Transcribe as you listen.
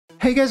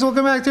Hey guys,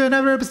 welcome back to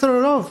another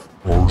episode of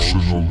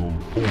Arsenal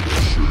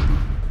Odyssey.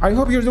 I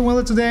hope you're doing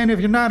well today, and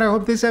if you're not, I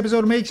hope this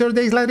episode makes your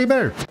day slightly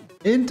better.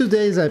 In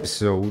today's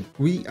episode,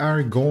 we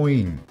are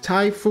going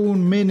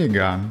Typhoon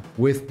Minigun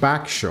with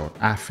backshot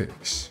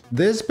affix.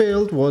 This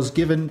build was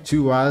given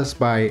to us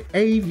by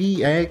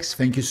AVX.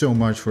 Thank you so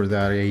much for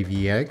that,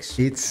 AVX.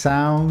 It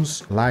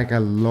sounds like a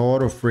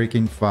lot of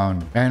freaking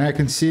fun. And I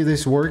can see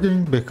this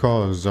working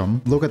because,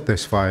 look at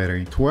this fire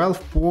rate.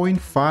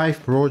 12.5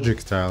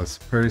 projectiles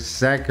per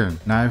second.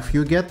 Now, if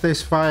you get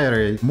this fire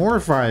rate, more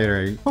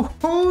fire rate,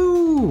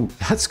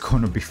 that's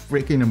gonna be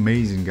freaking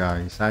amazing,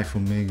 guys.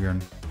 Typhoon Minigun.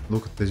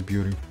 Look at this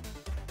beauty.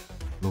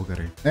 Look at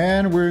it.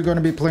 And we're going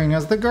to be playing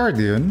as the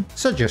Guardian,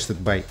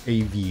 suggested by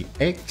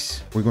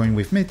AVX. We're going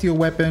with Meteor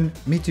Weapon,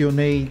 Meteor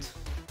Nade,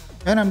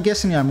 and I'm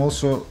guessing I'm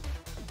also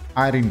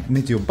adding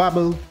Meteor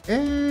Bubble,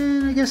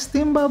 and I guess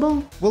Steam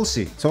Bubble? We'll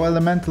see. So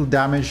elemental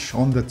damage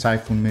on the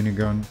Typhoon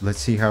Minigun. Let's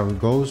see how it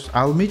goes.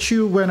 I'll meet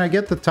you when I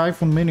get the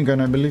Typhoon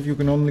Minigun. I believe you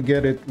can only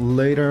get it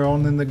later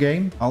on in the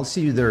game. I'll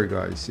see you there,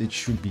 guys. It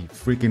should be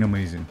freaking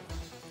amazing.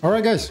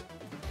 Alright, guys.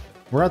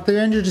 We're at the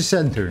energy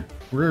center.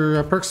 We're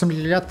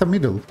approximately at the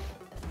middle.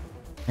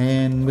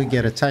 And we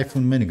get a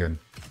Typhoon Minigun.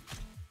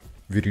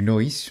 Very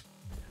nice.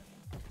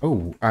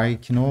 Oh, I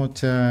cannot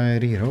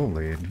reroll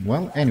it.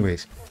 Well,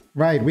 anyways.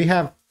 Right, we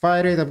have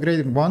fire rate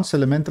upgraded once,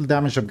 elemental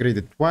damage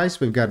upgraded twice.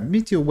 We've got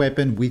Meteor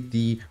Weapon with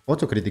the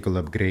autocritical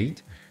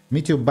upgrade.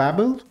 Meteor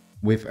Babble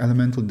with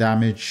elemental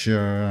damage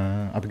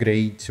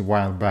upgrade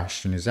while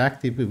Bastion is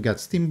active. We've got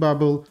Steam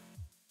Bubble.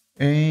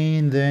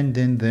 And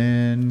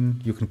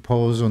then you can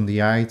pause on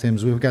the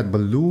items. We've got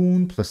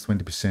Balloon plus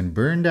 20%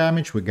 burn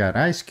damage. We got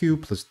Ice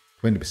Cube plus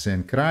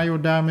 20%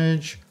 cryo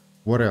damage.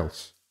 What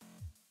else?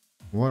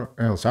 What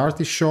else?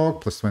 Artishock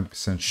plus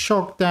 20%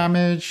 shock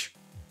damage.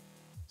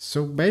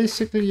 So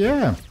basically,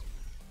 yeah.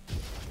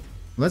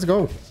 Let's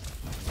go.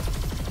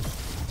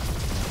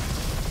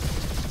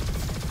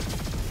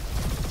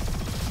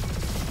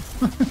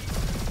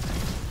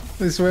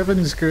 This weapon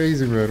is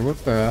crazy, bro.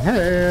 What the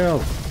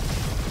hell?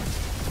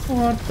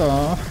 What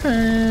the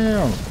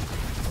hell?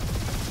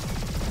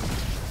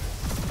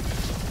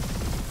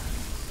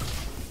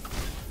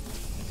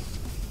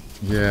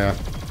 Yeah.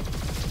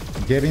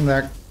 Getting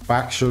that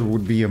backshot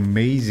would be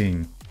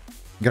amazing.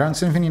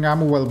 Grants infinite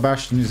ammo while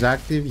Bastion is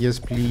active. Yes,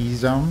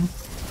 please.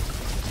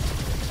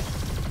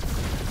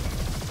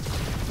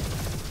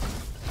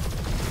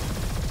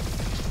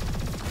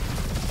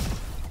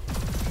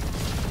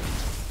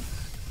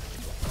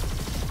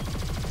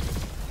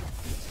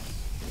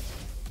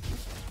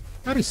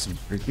 That is some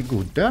pretty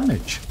good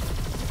damage.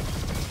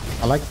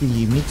 I like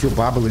the Meteor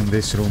Bubble in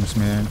these rooms,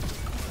 man.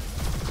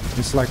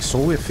 It's like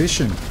so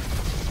efficient.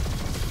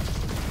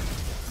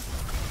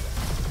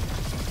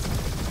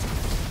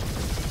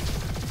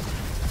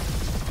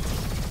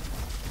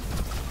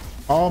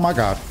 Oh my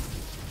god.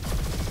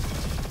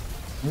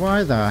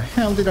 Why the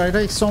hell did I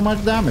take so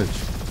much damage?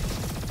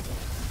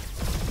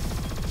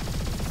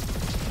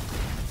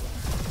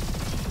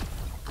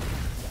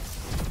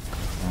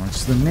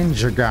 It's the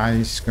ninja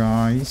guys.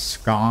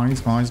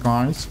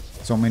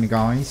 So many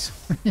guys.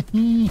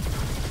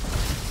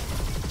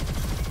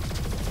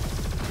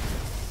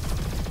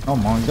 Oh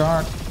my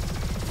god.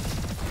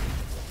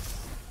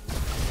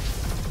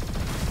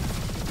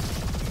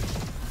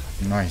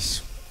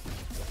 Nice.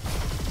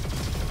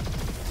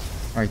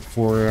 Right,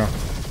 for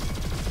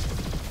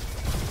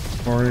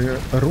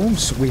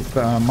rooms with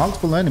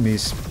multiple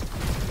enemies,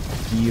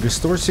 he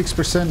restores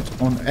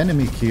 6% on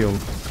enemy kill.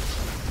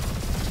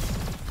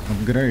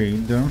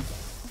 Upgrade.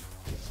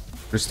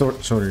 Restore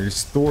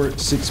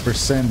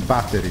 6%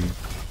 battery.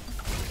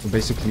 So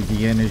basically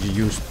the energy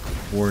used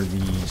for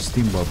the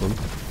steam bubble.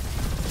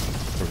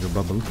 For the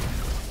bubble.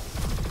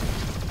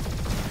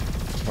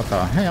 What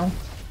the hell?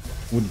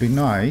 Would be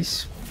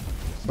nice.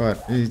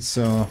 But it's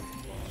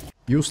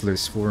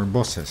useless for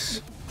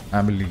bosses,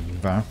 I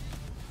believe.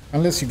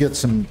 Unless you get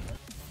some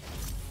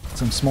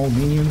small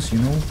minions, you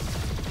know.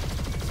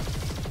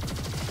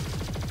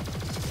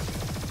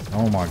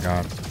 Oh my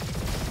god.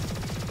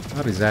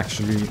 That is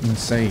actually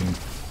insane.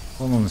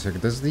 Hold on a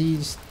second. Does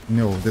these...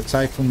 No, the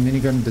Typhoon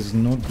Minigun does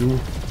not do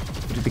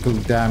critical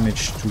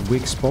damage to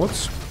weak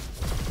spots.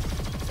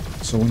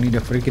 So we need a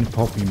freaking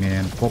Poppy,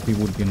 man. Poppy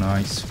would be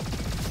nice.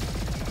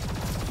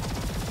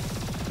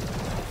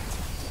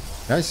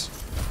 Guys,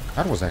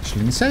 that was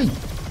actually insane.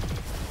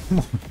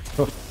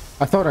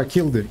 I thought I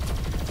killed it.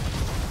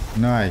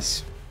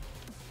 Nice.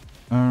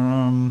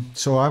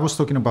 So I was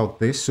talking about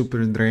this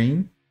Super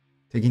Drain.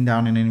 Taking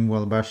down an enemy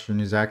while Bastion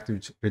is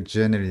active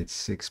regenerates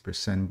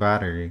 6%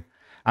 battery.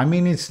 I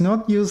mean, it's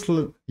not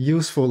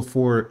useful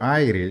for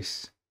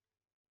Iris.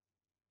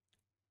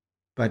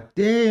 But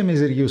damn, is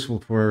it useful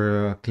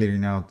for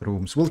clearing out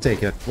rooms. We'll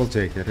take it. We'll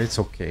take it. It's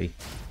okay.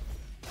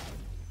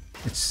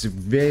 It's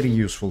very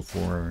useful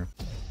for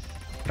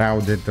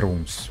crowded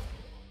rooms.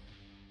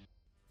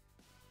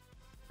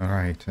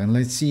 Alright, and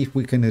let's see if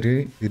we can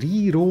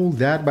re-roll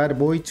that bad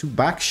boy to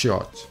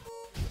backshot.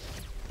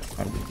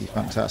 That would be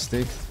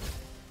fantastic.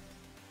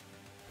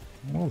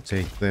 We'll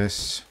take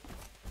this.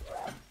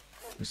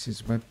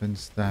 Increases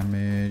weapons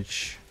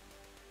damage.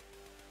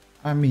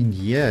 I mean,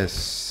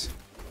 yes.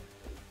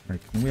 Right,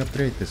 can we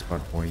upgrade this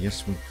bad boy?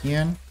 Yes, we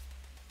can.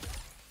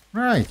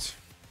 Right.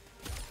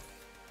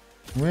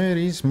 Where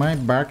is my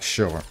back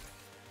shot?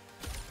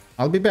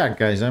 I'll be back,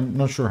 guys. I'm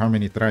not sure how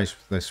many tries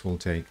this will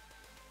take.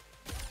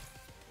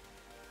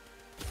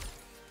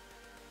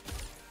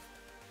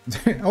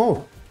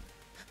 Oh!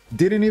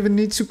 Didn't even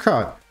need to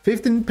cut.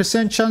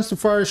 15% chance to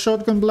fire a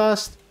shotgun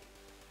blast.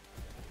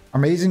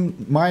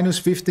 Amazing.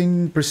 Minus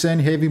 15%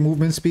 heavy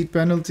movement speed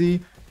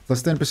penalty.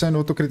 Plus 10%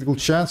 auto-critical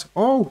chance.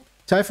 Oh!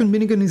 Typhoon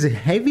Minigun is a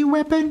heavy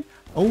weapon?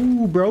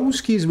 Oh,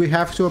 broskies, we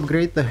have to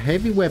upgrade the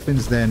heavy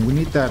weapons then. We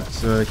need that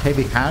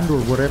heavy hand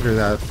or whatever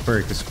that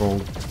perk is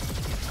called.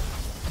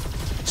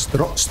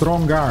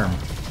 Strong arm.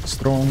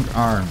 Strong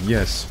arm,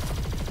 yes.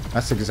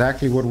 That's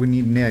exactly what we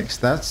need next.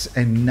 That's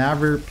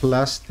another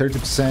plus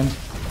 30%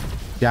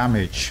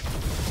 damage,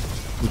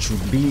 which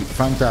would be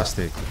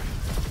fantastic.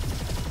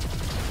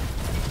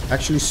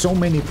 Actually, so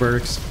many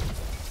perks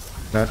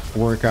that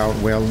work out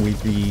well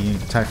with the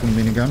Typhoon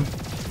Minigun.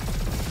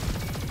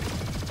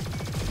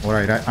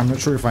 Alright, I'm not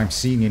sure if I'm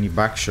seeing any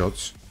back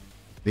shots.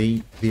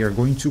 They are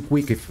going too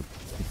quick if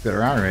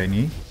there are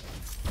any.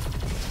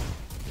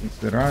 If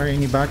there are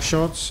any back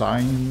shots,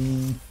 I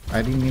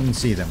didn't even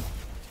see them.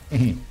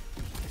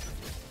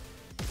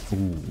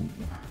 Ooh.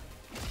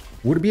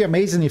 Would be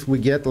amazing if we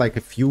get like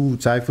a few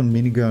Typhoon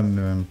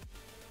Minigun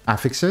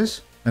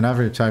affixes.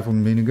 Another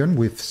Typhoon Minigun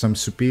with some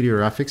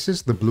superior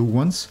affixes, the blue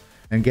ones,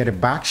 and get a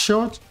back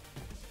shot.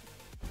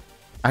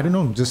 I don't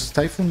know, does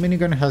Typhoon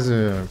Minigun has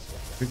a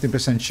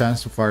 50%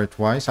 chance to fire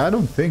twice? I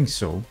don't think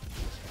so.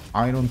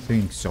 I don't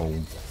think so.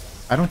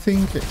 I don't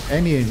think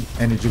any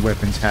energy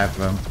weapons have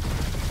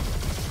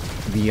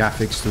the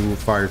affix to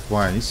fire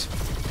twice.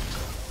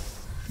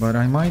 But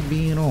I might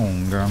be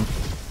wrong.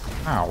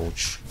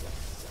 Ouch.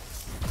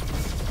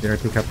 Did I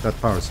pick up that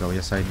power cell?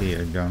 Yes, I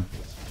did.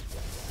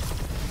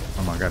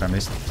 Oh my god, I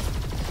missed.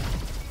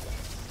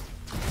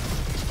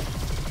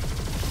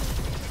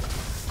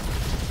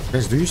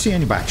 Guys, do you see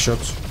any back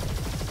shots?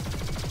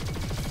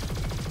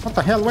 What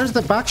the hell? Where's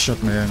the back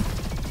shot, man?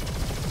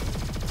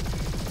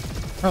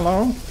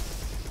 Hello?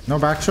 No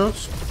back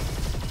shots?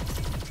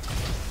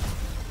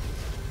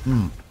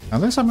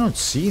 Unless I'm not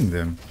seeing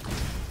them.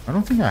 I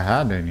don't think I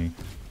had any.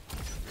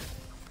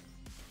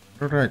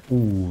 Alright.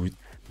 Ooh.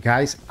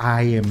 Guys,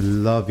 I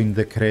am loving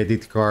the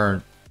credit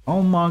card.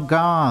 Oh my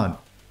god.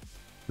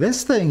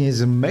 This thing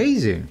is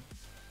amazing.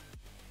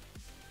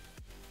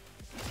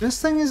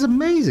 This thing is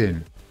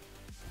amazing.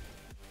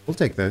 We'll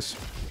take this.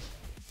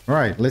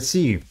 Alright, let's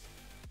see.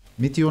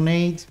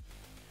 Meteornade.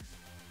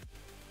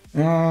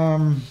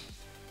 I'm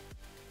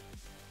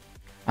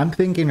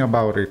thinking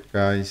about it,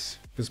 guys.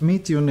 Because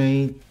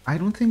Meteornade, I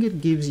don't think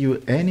it gives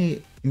you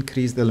any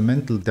increased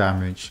elemental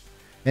damage.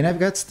 And I've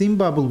got Steam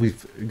Bubble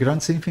with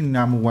Grand Symphony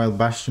ammo while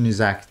Bastion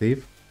is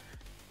active.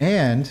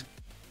 And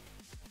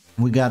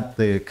we got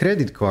the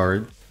credit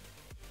card.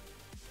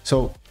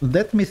 So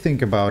let me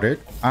think about it.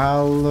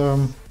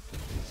 I'll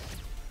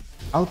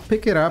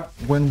pick it up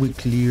when we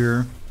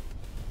clear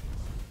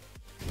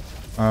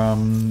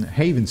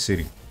Haven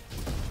City.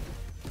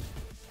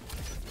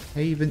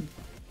 Haven.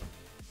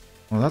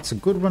 Well, that's a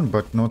good one,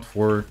 but not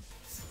for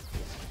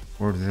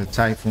the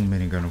Typhoon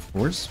Minigun, of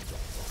course.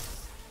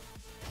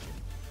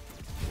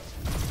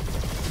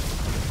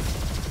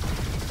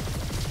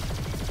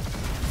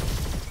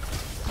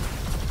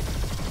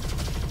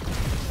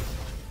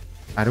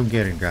 I don't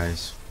get it,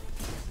 guys.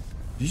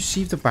 Do you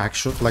see the back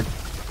shot? Like,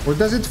 or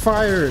does it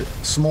fire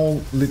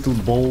small little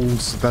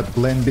balls that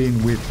blend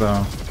in with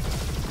the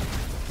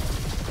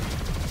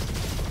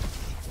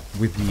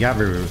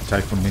other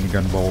Typhoon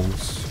Minigun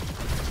balls?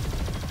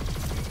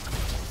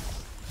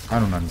 I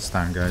don't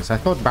understand, guys. I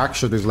thought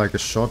backshot is like a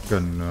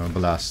shotgun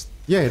blast.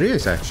 Yeah, it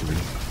is actually.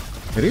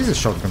 It is a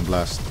shotgun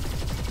blast.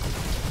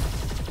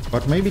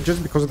 But maybe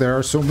just because there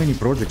are so many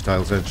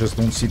projectiles, I just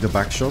don't see the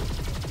backshot.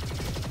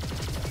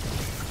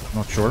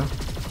 Not sure.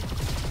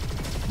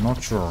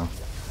 Not sure.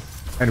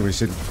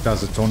 Anyways, it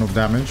does a ton of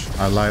damage.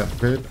 I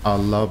like it. I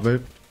love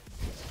it.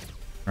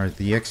 Alright,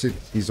 the exit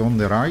is on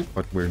the right,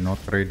 but we're not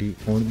ready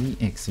for the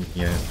exit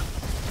yet.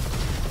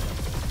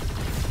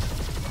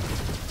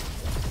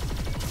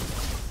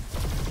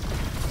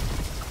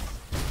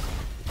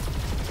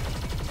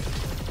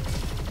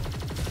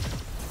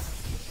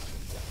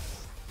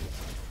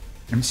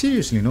 I'm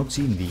seriously not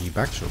seeing the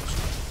backshots.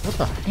 What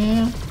the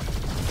hell?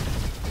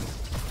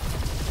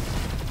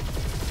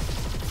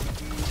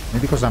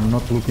 Maybe because I'm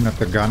not looking at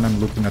the gun, I'm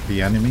looking at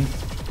the enemy.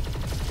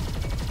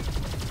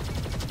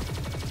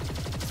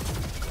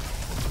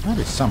 That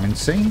is some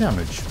insane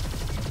damage.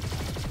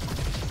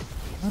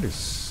 That is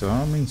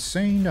some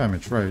insane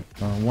damage. Right,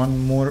 one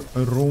more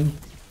room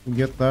to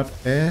get that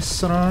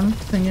S-run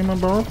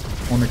thingamabob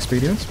on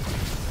experience.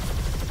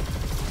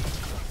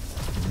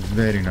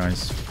 Very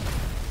nice.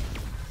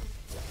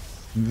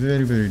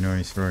 Very, very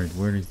nice. Right,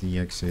 where is the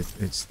exit?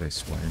 It's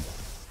this way.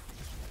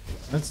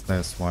 That's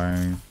this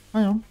way.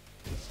 I am.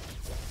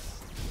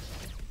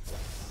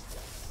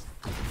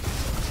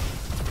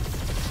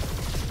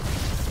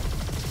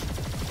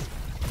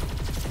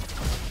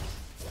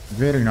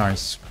 Very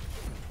nice.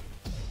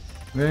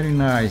 Very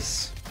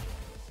nice.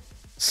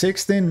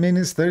 16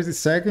 minutes 30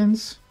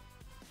 seconds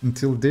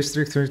until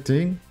District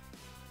 13.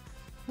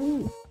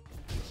 Ooh,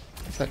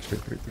 that's actually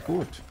pretty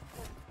good.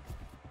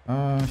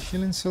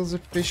 Healing cells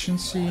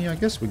efficiency. I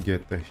guess we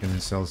get the healing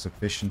cells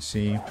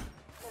efficiency.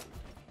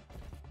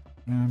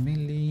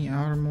 Melee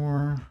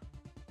armor.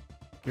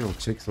 Okay, we'll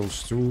take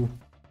those two.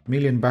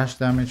 Million bash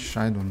damage.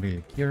 I don't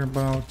really care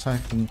about.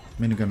 Typhoon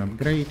Minigun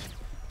upgrade.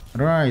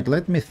 Right,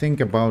 let me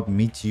think about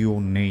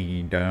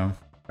Meteonade.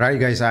 Right,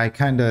 guys, I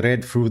kind of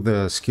read through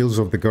the skills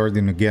of the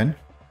Guardian again.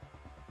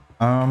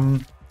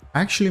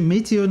 Actually,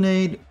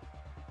 Meteonade,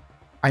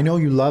 I know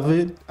you love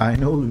it. I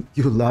know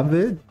you love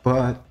it,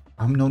 but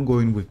I'm not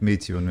going with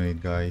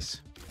Meteonade, guys.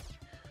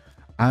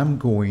 I'm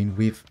going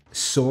with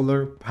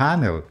Solar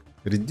Panel.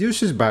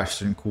 Reduces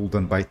Bastion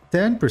cooldown by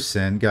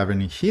 10%,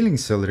 governing healing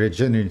cell,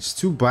 regenerates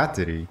 2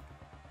 battery.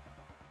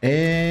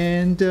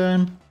 And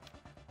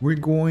we're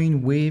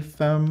going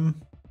with...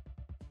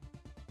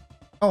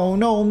 Oh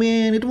no,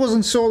 man, it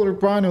wasn't Solar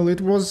Panel, it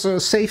was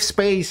Safe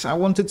Space. I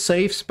wanted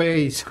Safe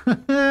Space.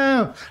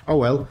 Oh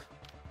well.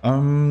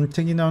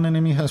 Taking down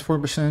enemy has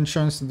 4%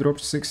 chance to drop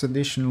 6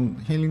 additional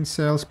healing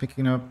cells.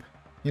 Picking up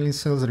healing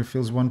cells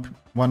refills 1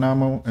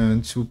 ammo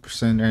and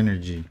 2%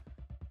 energy.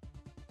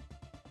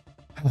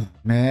 Oh,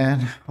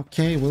 man,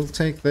 okay, we'll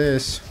take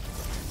this.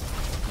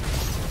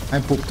 I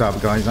pooped up,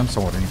 guys, I'm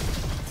sorry.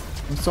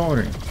 I'm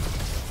sorry.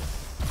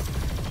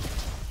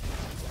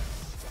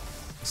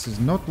 This is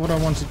not what I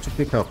wanted to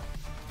pick up.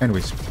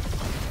 Anyways.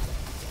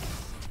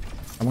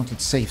 I wanted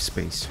Safe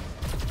Space.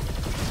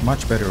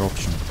 Much better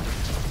option.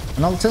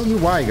 And I'll tell you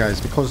why, guys,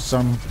 because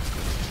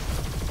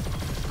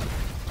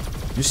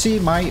you see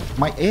my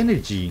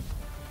energy,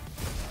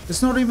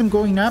 it's not even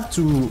going up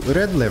to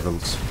red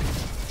levels.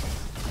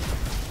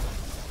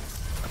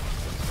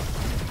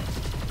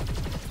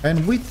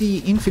 And with the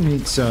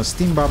infinite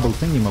steam bubble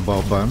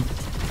thingamabob,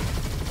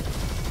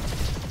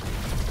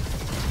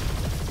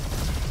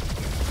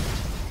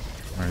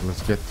 alright,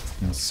 let's get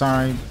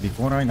inside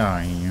before I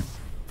die.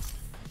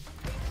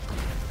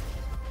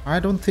 I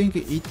don't think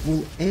it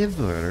will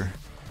ever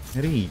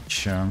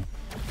reach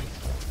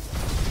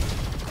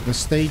the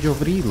stage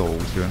of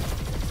reload.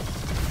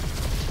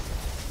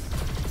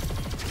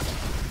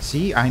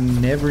 See, I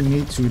never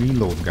need to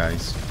reload,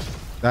 guys.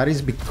 That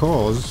is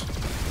because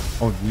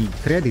of the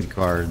credit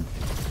card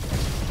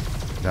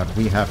that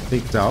we have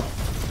picked up.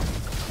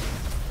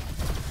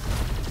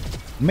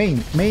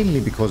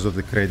 Mainly because of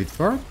the credit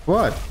card,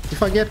 but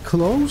if I get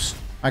close,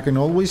 I can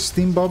always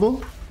steam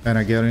bubble and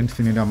I get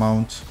infinite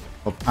amount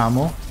of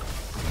ammo.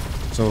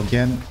 So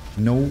again,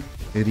 no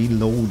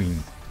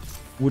reloading.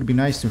 Would be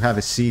nice to have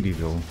a city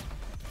though.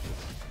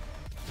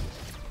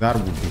 That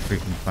would be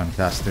freaking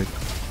fantastic.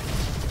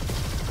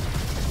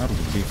 That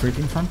would be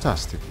freaking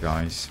fantastic,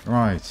 guys.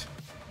 Right.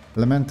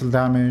 Elemental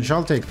damage.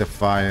 I'll take the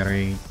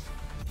fiery.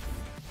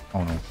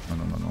 Oh no,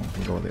 no.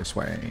 We go this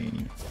way.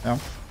 Yeah.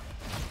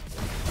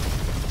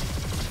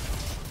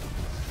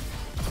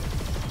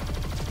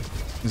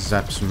 This is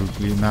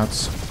absolutely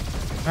nuts.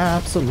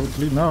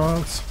 Absolutely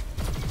nuts.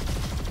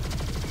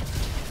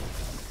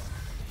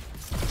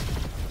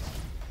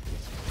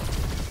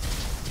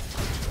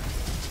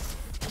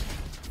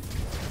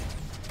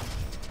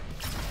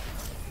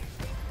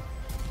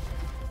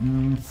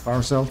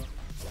 Parcel.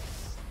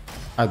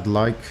 I'd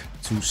like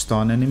to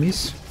stun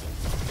enemies,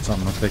 so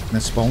I'm not taking a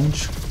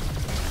sponge.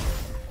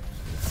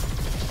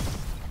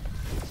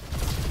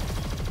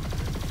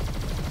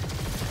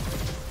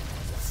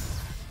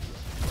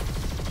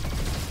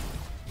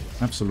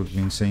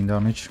 Absolutely insane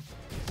damage.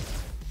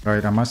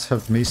 Right, I must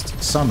have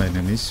missed some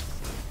enemies.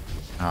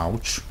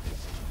 Ouch.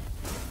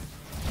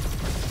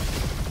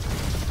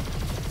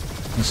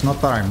 It's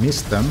not that I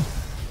missed them.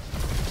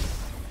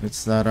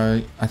 It's that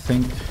I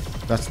think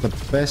that's the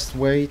best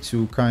way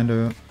to kind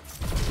of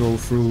go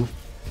through.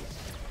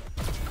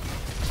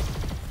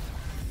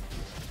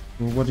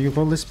 What do you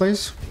call this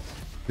place?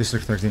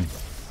 District 13.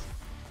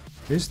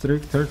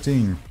 District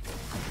 13.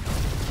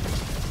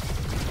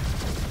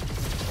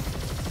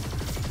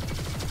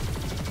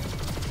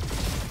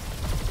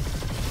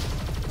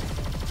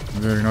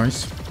 Very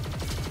nice.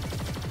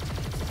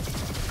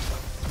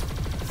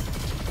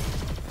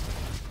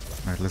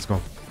 Alright, let's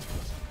go.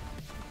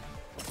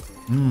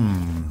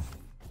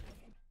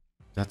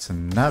 That's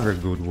another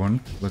good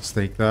one. Let's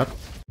take that.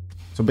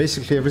 So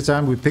basically every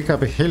time we pick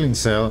up a healing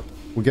cell,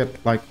 we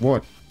get like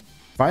what?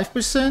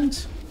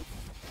 5%?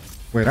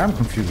 Wait, I'm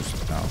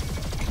confused now.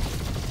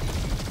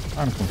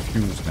 I'm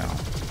confused now.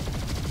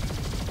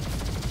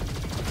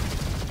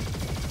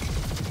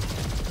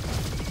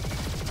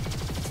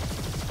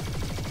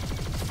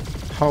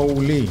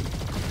 Holy.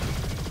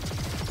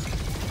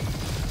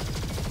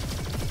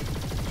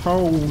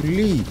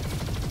 Holy.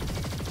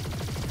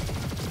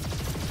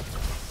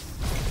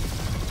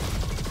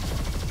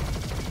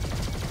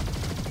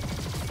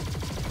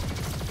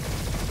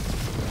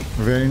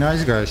 Very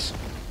nice, guys.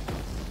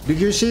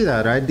 Did you see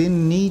that? I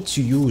didn't need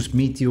to use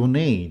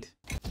Meteonade.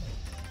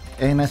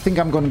 And I think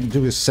I'm gonna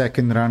do a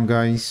second run,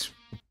 guys.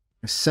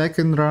 A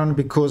second run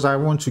because I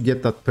want to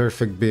get that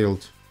perfect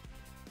build.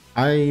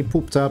 I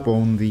pooped up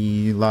on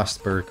the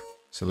last perk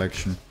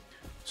selection.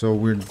 So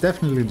we're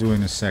definitely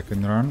doing a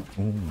second run.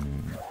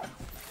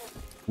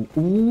 Ooh.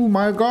 Oh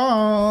my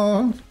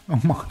god!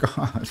 Oh my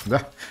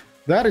god!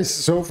 That is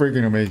so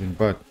freaking amazing.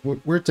 But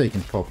we're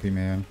taking Poppy,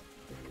 man.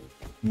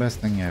 Best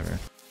thing ever.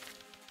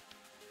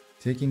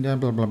 Taking that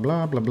blah blah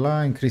blah blah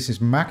blah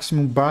increases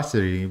maximum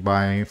battery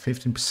by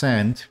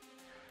 15%.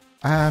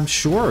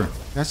 Sure.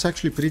 That's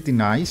actually pretty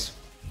nice.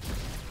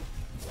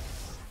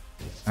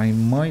 I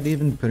might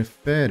even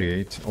prefer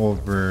it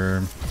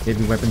over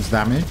heavy weapons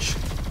damage.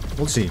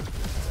 We'll see.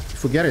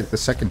 If we get it the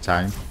second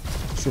time,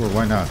 sure,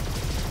 why not?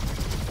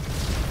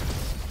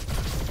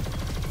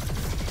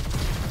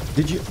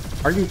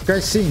 Are you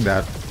guys seeing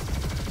that?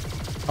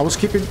 I was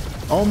keeping...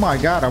 Oh my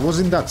god, I was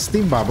in that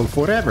steam bubble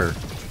forever.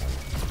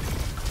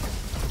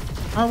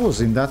 I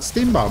was in that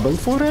steam bubble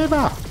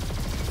forever.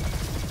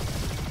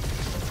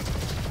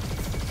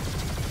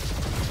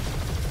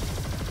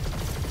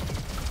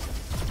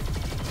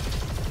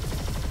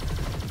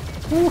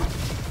 Ooh.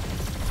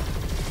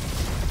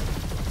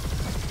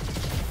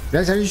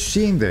 Guys, are you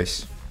seeing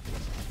this?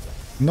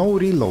 No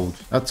reload,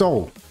 that's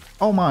all.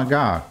 Oh my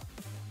god.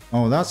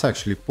 Oh, that's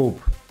actually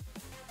poop.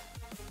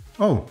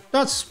 Oh,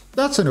 that's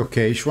an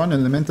okayish one.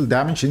 Elemental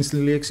damage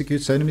instantly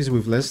executes enemies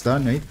with less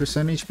than 8%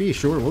 HP.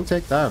 Sure, we'll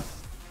take that.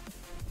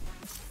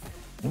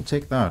 We'll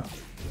take that.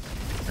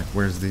 Okay,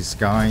 where's this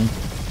guy?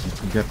 Need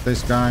to get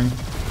this guy.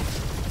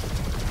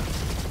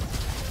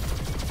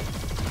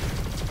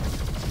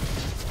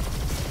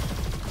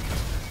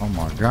 Oh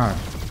my god.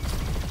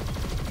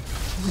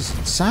 This is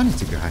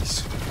insanity,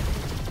 guys.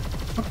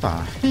 What the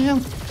hell?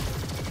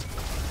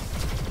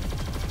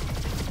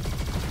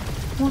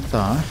 What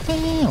the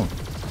hell?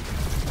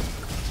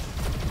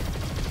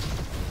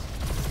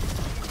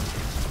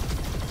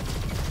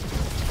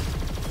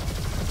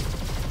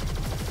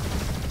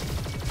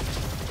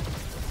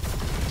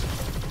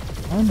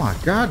 Oh my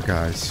god,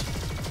 guys.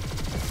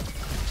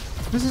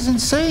 This is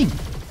insane.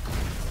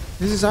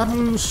 This is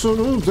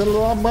absolute...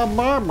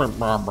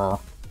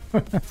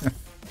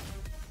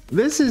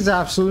 This is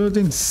absolute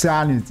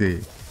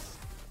insanity.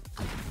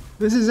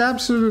 This is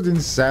absolute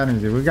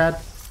insanity. We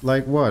got,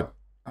 like, what?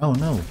 Oh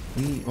no,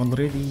 we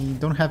already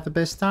don't have the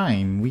best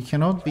time. We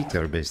cannot beat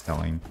our best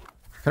time.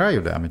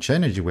 Cryo damage,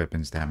 energy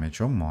weapons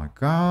damage. Oh my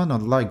god,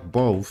 I'd like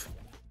both.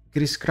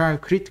 Increase cryo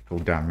critical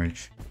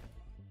damage.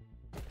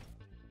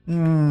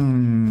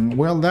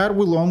 Well, that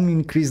will only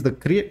increase the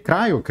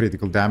cryo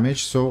critical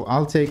damage, so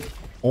I'll take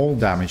all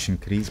damage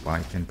increase by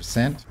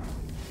 10%.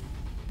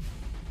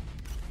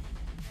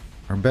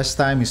 Our best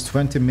time is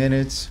 20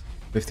 minutes,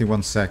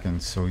 51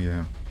 seconds, so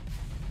yeah.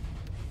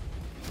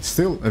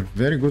 Still a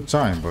very good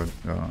time, but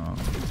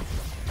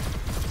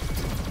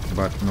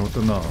not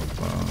enough.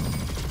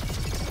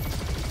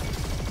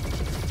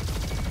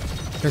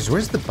 Guys,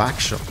 where's the back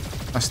shot?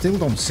 I still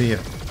don't see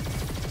it.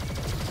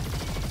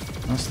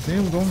 I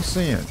still don't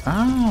see it.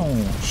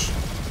 Ouch!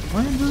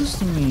 What does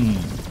this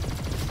mean?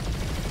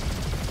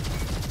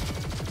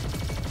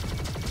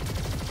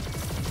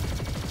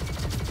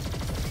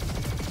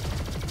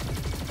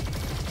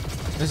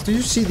 Guys, do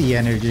you see the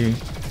energy?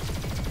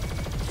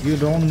 You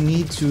don't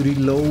need to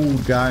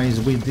reload, guys,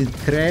 with the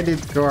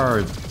credit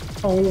card.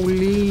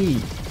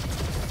 Holy!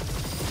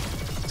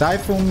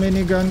 Typhoon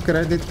Minigun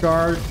credit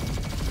card.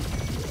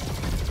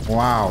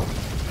 Wow.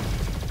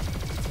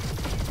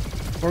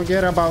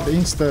 Forget about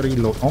insta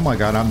reload. Oh my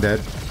god, I'm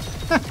dead.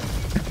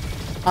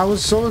 I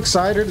was so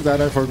excited that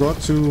I forgot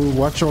to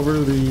watch over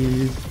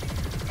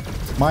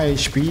my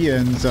HP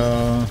and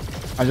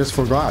I just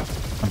forgot.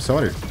 I'm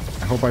sorry.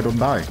 I hope I don't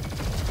die.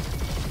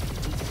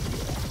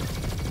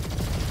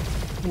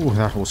 Ooh,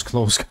 that was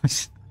close,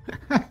 guys.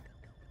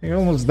 I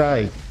almost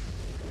died.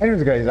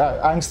 Anyways, guys,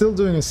 I'm still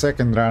doing a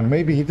second round,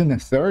 maybe even a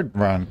third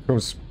round,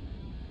 because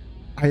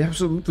I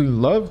absolutely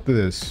love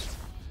this.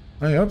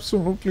 I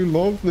absolutely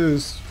love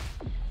this.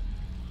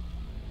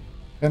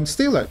 And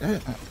still, I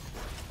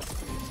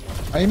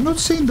am not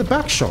seeing the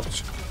back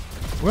shots.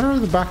 Where are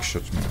the back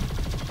shots, man?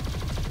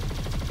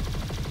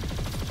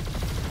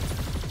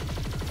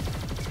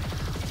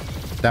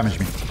 Damage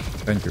me.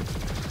 Thank you.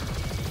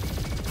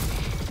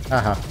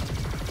 Haha.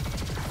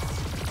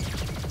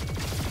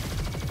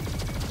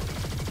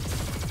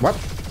 What?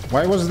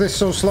 Why was this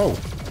so slow?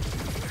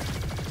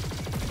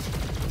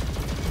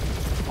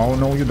 Oh,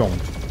 no, you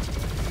don't.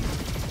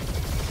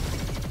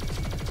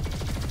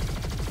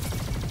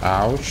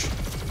 Ouch.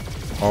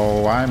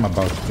 Oh, I'm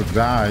about to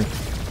die.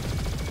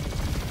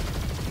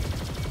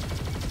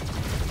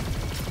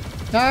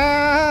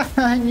 Ah,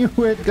 I knew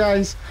it,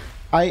 guys.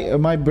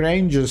 My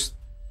brain just,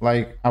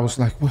 like, I was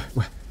like,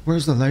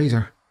 where's the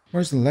laser?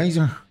 Where's the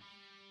laser?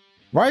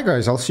 Right,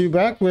 guys, I'll see you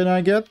back when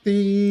I get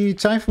the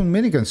Typhoon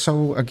Minigun.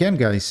 So, again,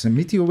 guys, a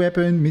Meteor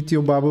Weapon,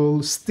 Meteor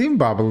Bubble, Steam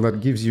Bubble that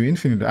gives you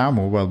infinite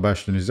ammo while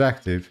Bastion is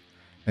active.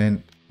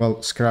 And,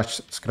 well, scratch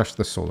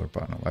the solar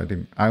panel.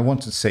 I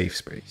wanted safe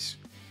space.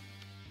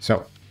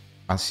 So,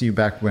 I'll see you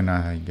back when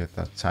I get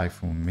that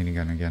Typhoon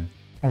Minigun again.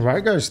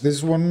 Alright guys,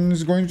 this one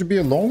is going to be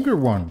a longer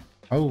one.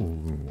 Oh,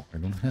 I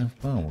don't have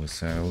power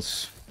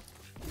cells.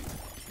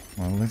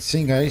 Well, let's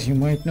see guys, you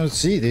might not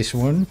see this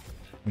one.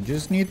 We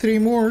just need 3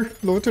 more.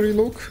 Lottery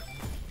look.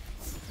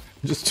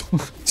 Just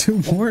 2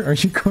 more? Are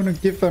you gonna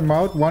give them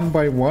out one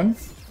by one?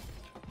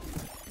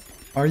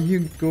 Are you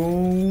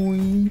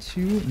going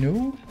to...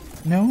 No?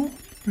 No?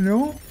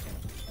 No?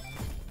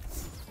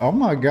 Oh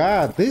my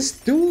god, this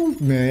dude,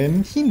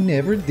 man, he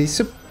never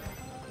disappoints.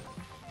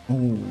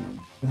 Oh,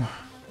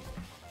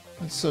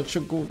 that's such a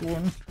good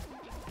one.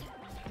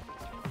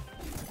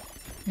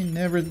 He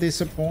never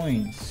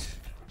disappoints.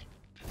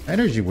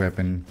 Energy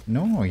weapon,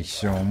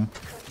 nice.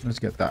 Let's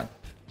get that.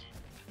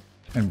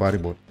 And body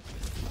boat.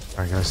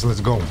 Alright guys, let's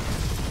go.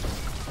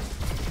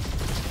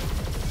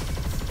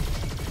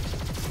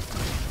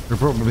 You're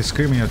probably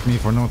screaming at me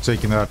for not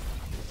taking that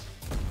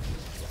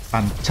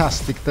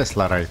fantastic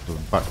Tesla rifle,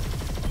 but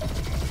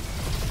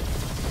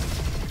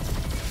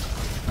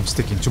I'm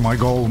sticking to my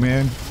goal,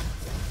 man.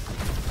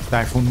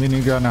 Typhoon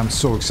Minigun, I'm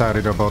so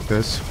excited about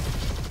this.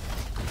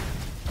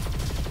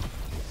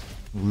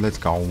 Let's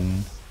go.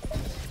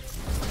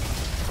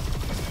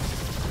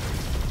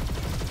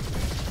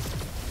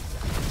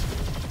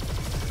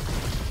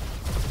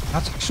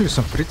 That's actually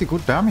some pretty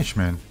good damage,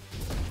 man.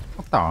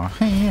 What the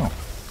hell?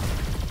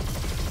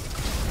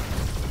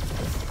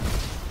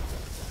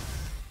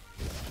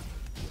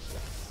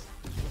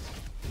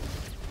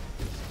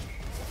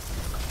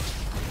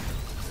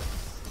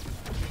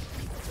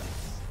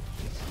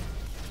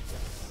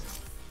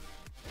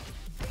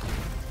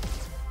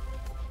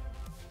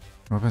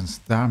 Weapons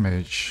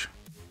damage.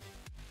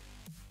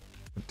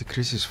 It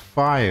decreases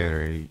fire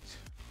rate.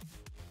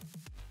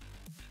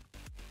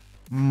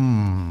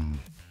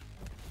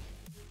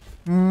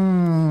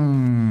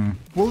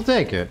 We'll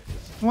take it.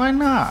 Why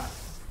not?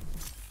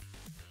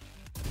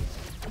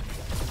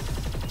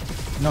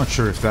 Not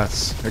sure if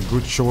that's a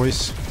good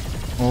choice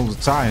all the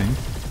time.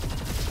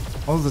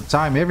 All the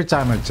time, every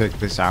time I take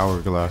this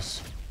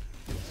hourglass,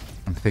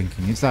 I'm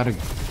thinking, is that a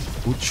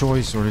good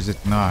choice or is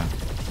it not?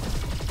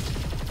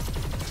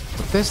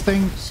 But this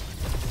thing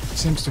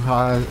seems to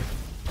have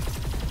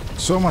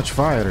so much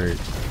fire rate.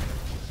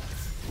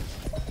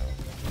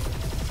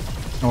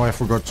 Oh, I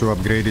forgot to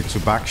upgrade it to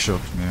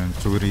backshot, man,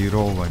 to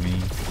reroll, I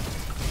mean.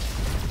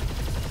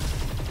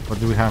 What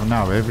do we have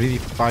now? Every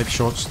 5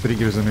 shots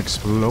triggers an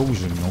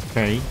explosion,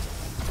 okay.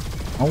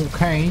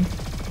 Okay.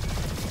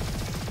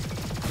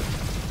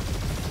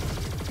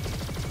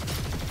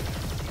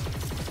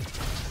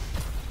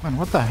 Man,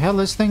 what the hell?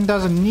 This thing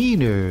doesn't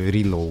need a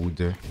reload.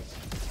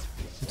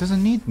 It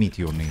doesn't need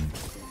meteoring.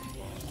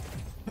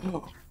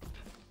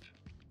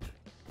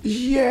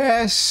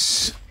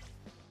 Yes!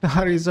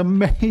 That is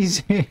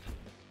amazing!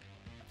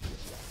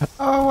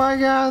 Oh my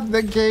god,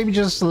 the game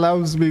just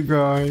loves me,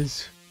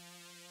 guys.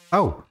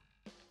 Oh.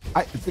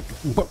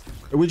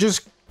 We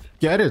just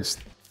get it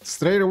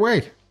straight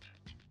away.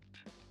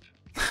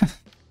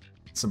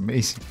 It's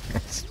amazing,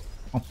 guys.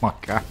 Oh my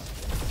god.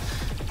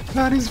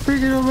 That is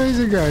freaking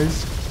amazing,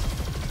 guys.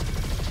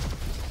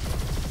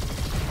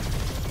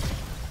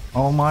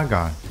 Oh my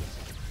god.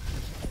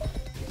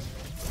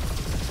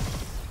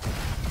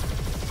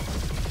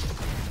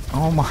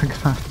 Oh my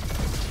god.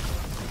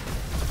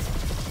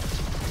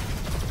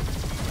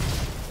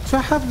 Do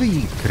I have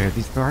the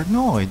credit card?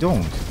 No, I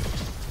don't.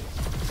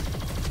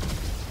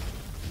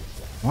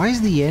 Why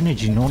is the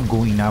energy not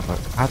going up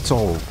at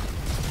all?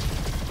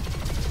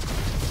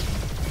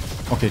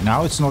 Okay,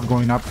 now it's not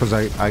going up because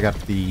I got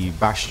the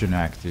Bastion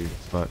active,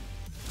 but...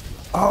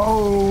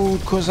 Oh,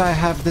 because I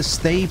have the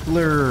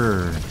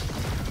stapler.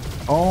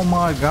 Oh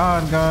my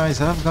god,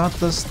 guys, I've got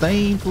the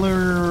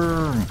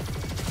stapler.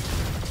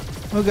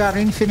 We got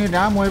infinite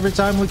ammo every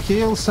time we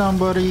kill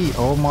somebody.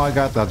 Oh my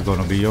god, that's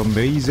gonna be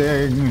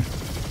amazing.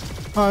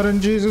 Iron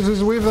Jesus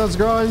is with us,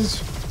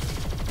 guys.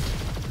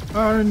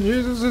 Iron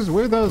Jesus is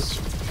with us.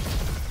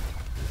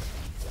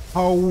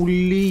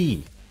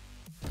 Holy.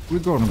 We're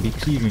gonna be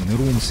clearing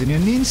rooms in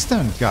an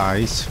instant,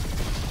 guys.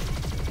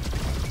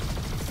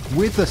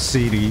 With the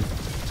city.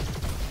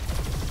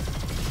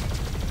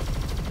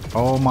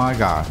 Oh my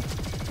god.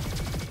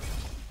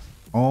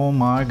 Oh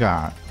my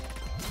god.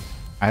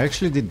 I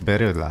actually did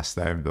better last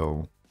time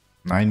though.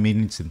 9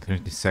 minutes and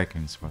 30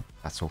 seconds, but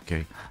that's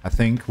okay. I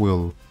think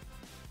we'll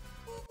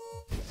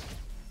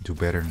do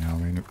better now.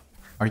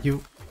 Are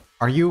you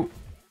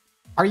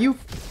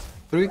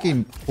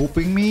freaking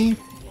pooping me?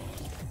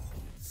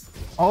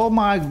 Oh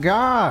my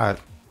god.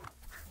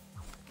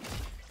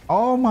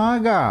 Oh my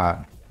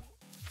god.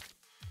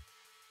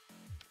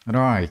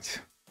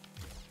 Right.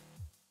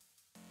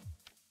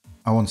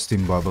 I want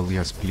steam bubble,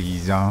 yes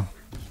please, huh?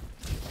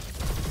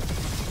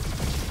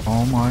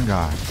 Oh my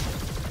god.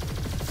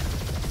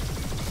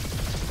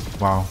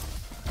 Wow.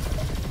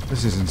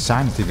 This is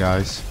insanity,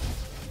 guys.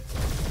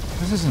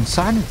 This is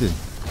insanity.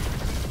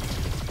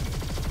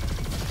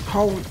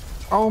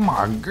 Oh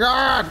my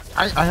god.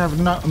 I have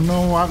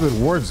no other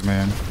words,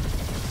 man.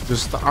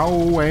 Just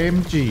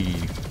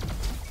OMG.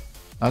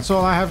 That's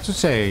all I have to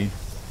say.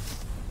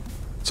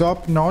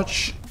 Top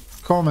notch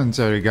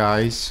commentary,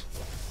 guys.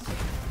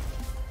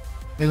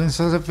 Healing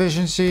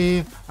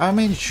self-efficiency. I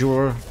mean,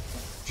 sure.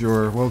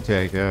 Sure, we'll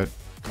take it.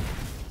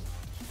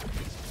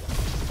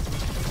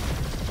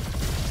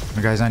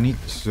 Guys, I need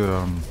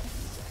to...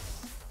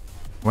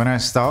 when I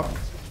stop,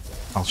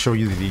 I'll show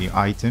you the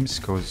items,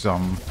 because...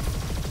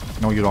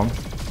 no, you don't.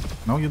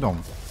 No, you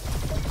don't.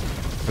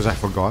 Because I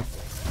forgot.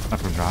 I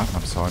forgot.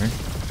 I'm sorry.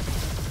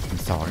 I'm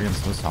sorry. I'm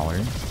so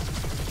sorry.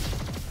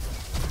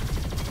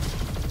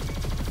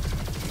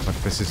 But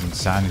this is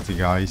insanity,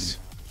 guys.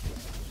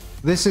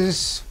 This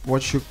is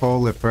what you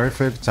call a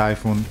perfect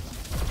Typhoon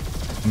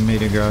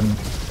Minigun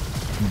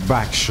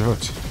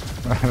backshot.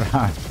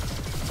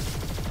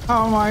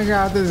 Oh my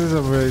god, this is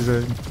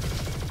amazing.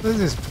 This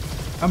is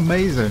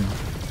amazing.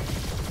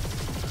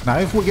 Now,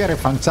 if we get a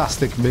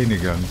fantastic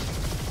minigun,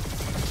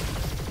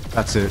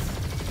 that's it.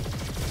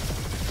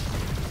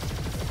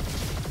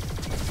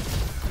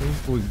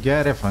 If we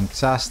get a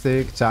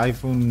fantastic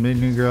Typhoon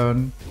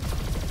Minigun,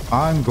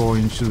 I'm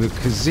going to the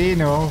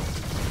casino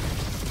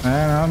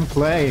and I'm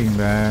playing,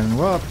 man.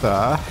 What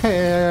the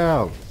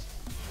hell?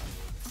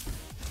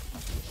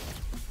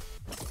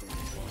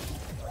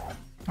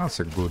 That's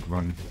a good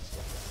one.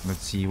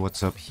 Let's see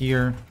what's up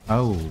here.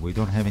 Oh, we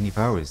don't have any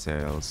power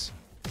cells.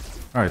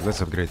 Alright,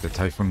 let's upgrade the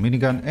Typhoon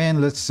Minigun and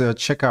let's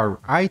check our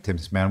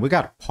items, man. We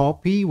got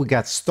Poppy, we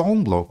got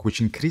Stone Block, which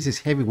increases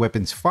heavy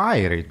weapons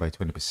fire rate by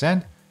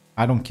 20%.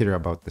 I don't care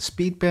about the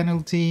speed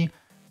penalty.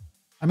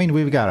 I mean,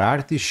 we've got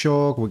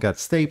Artichoke, we got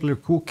Stapler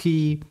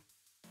Cookie,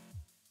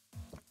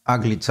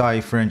 Ugly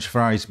Tie, French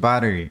Fries,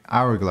 Battery,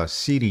 Hourglass,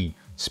 City,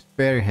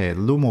 Spearhead,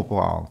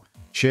 Lumopal,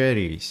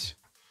 Cherries.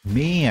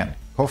 Man,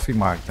 Coffee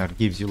Mark that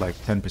gives you like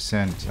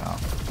 10%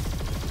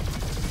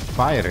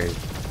 fire rate.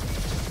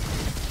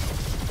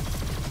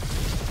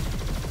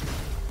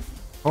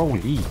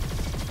 Holy.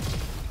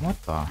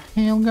 What the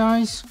hell,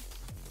 guys?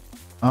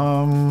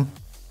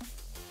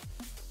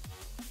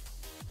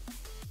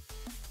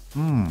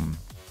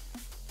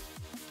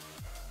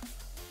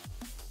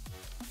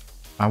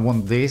 I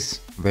want this,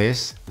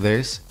 this,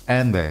 this,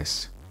 and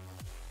this.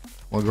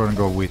 We're gonna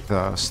go with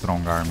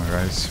strong armor,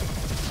 guys.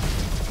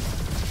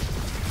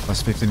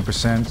 Plus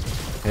 15%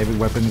 heavy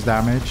weapons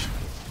damage.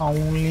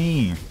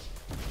 Only.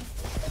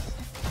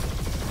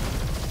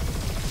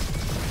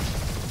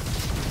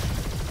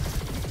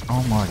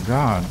 Oh my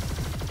god.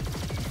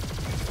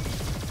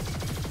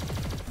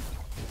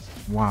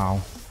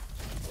 Wow.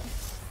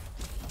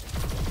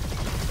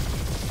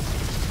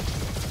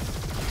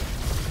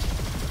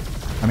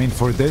 I mean,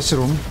 for this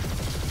room,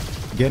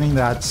 getting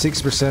that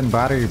 6%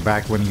 battery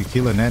back when you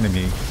kill an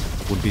enemy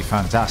would be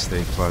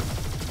fantastic, but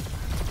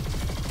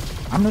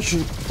I'm not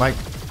sure, like,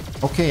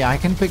 okay, I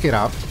can pick it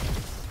up,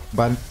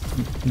 but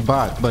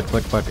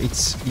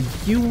it's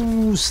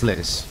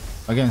useless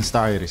against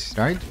Iris,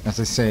 right? As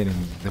I said in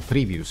the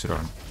previous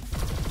run.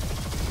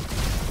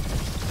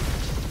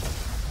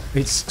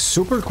 It's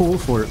super cool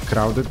for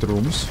crowded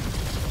rooms,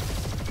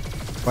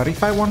 but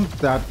if I want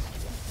that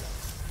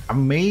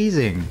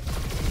amazing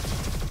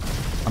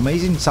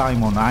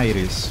time on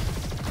Iris,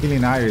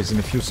 killing Iris in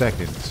a few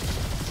seconds,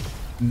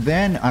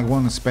 then I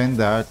want to spend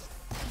that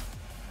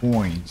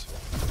point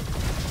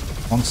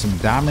on some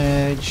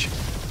damage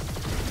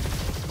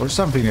or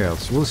something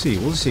else. We'll see,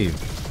 we'll see.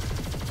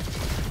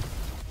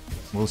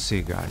 We'll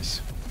see, guys.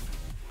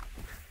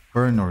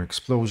 Burn or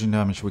explosion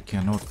damage, we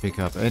cannot pick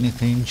up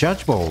anything.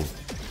 Judge Bowl.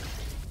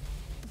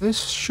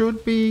 This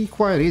should be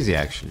quite easy,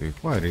 actually.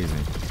 Quite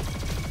easy.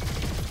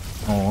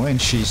 Oh,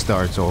 and she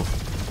starts off.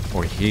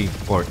 Or he,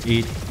 or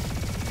it.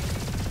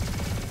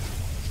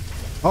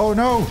 Oh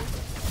no!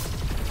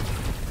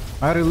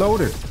 I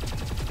reloaded.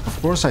 Of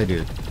course I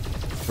did.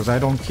 Because I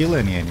don't kill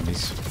any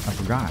enemies. I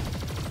forgot.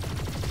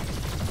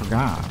 I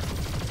forgot.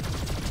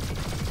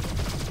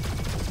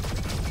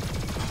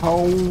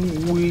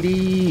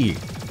 Holy!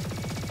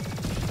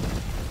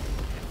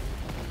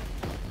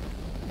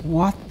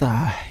 What the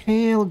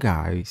hell,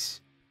 guys?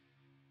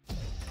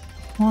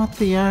 What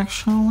the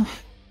actual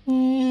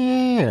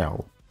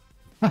hell?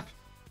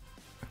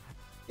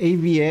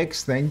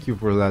 AVX, thank you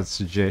for that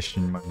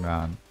suggestion, my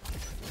man.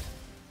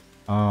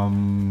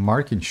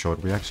 Marking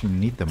shot. We actually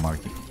need the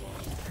marking.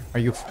 Are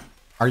you?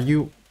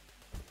 Oh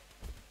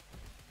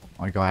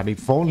my god!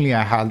 If only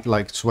I had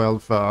like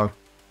 12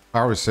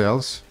 power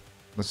cells.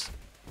 Let's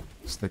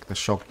take the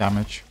shock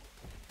damage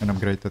and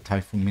upgrade the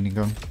Typhoon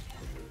Minigun.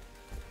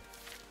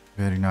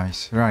 Very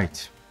nice.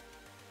 Right.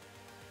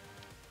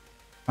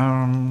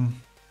 I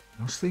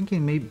was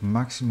thinking maybe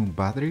maximum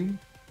battery.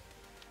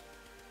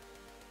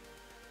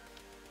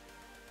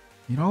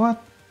 You know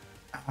what?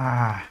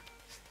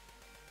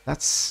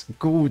 That's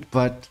good,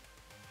 but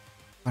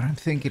I'm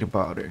thinking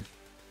about it.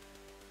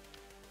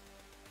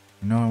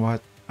 You know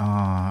what?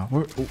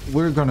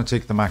 We're gonna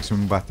take the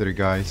maximum battery,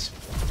 guys.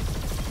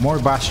 More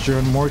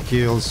bastion, more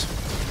kills,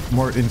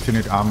 more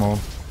infinite ammo.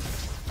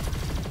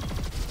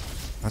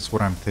 That's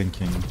what I'm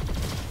thinking.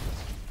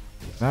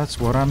 That's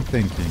what I'm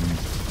thinking.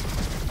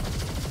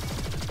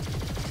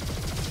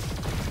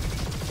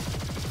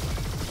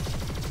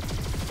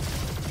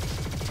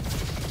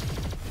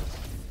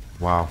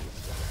 Wow.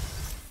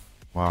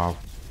 Wow.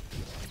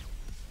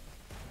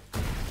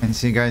 And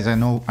see, guys, I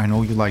know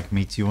you like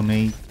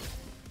Meteonate,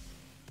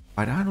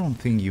 but I don't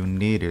think you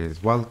need it.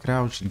 While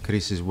crouch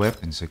increases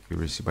weapon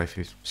accuracy by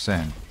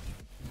 50%.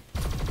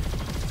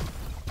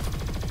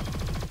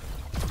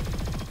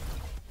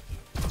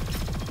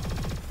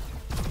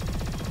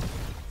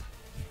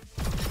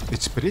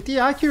 It's pretty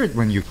accurate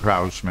when you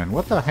crouch, man.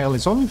 What the hell?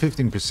 It's only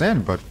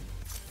 15%, but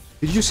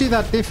did you see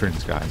that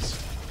difference, guys?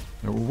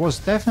 There was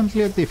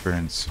definitely a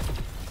difference.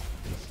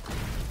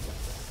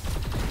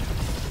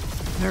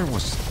 There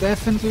was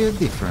definitely a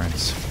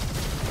difference.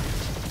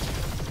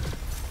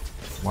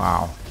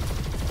 Wow.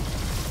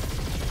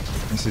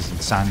 This is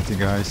insanity,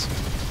 guys.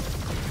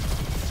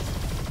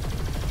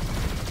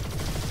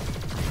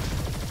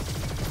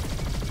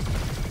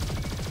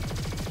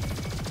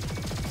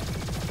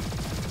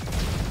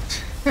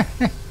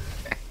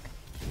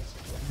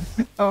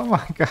 Oh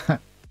my god.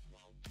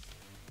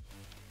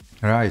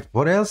 Right,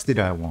 what else did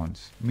I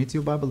want?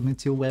 Meteor bubble,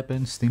 meteor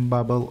weapon, steam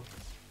bubble.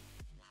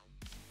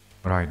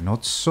 Right,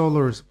 not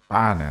solar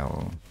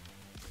panel.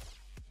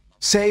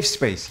 Safe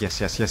space.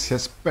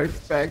 Yes.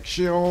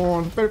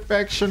 Perfection.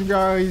 Perfection,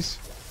 guys.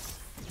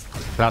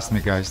 Trust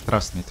me, guys.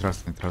 Trust me.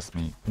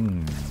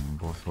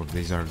 Both of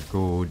these are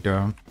good.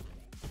 We'll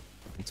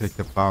take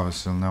the power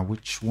cell now.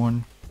 Which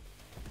one?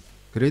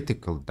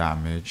 Critical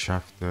damage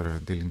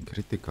after dealing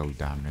critical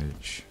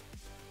damage.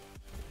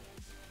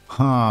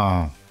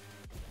 Huh.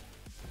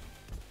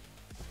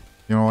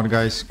 You know what,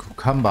 guys?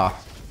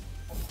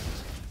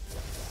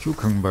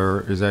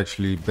 Cucumber is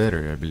actually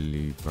better, I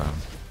believe.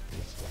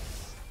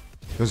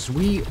 Because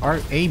we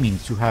are aiming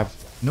to have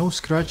no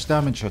scratch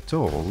damage at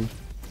all.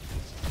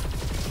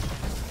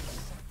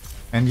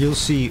 And you'll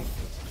see,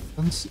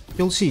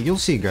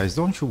 guys,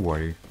 don't you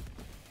worry.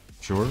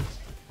 Sure,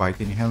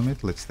 fighting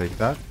helmet, let's take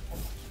that.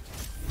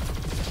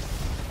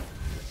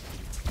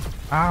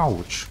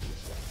 Ouch.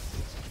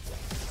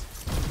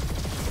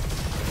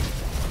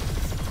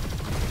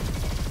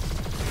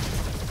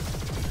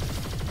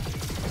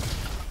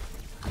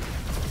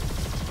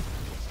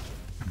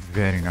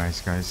 Very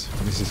nice, guys.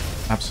 This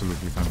is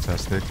absolutely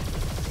fantastic.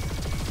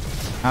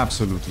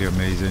 Absolutely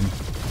amazing.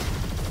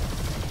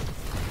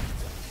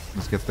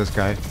 Let's get this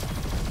guy.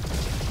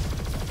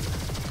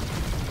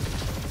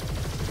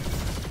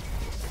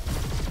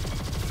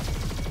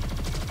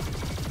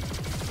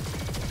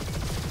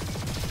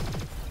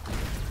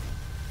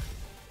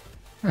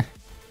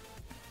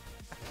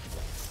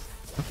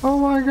 Oh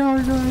my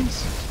god,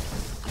 guys.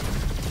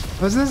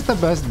 Was this the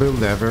best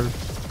build ever?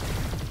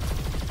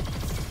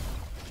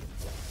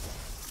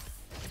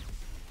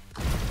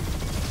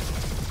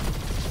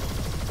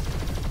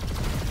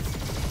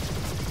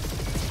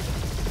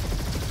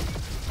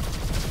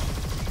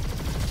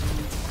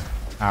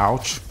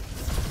 Ouch.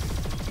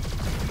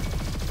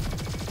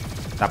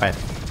 Stop it.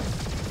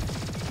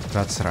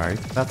 That's right.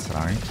 That's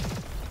right.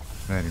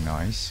 Very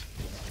nice.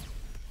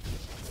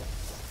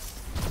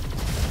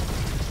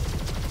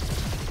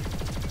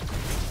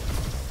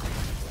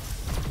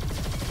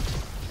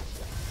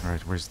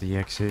 Alright, where's the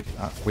exit?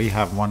 We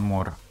have one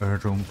more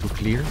room to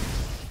clear.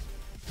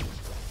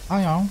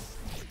 I know.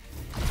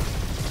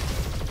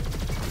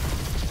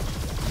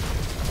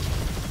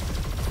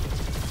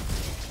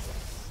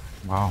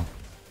 Wow.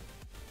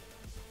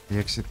 The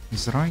exit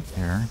is right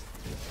there.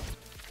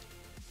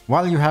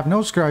 While you have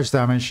no scratch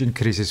damage,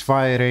 increases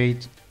fire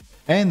rate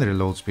and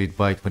reload speed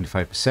by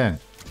 25%.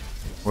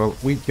 Well,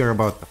 we care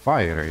about the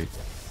fire rate.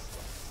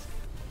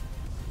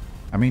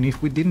 I mean,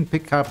 if we didn't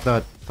pick up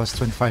that plus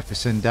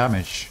 25%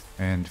 damage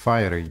and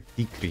fire rate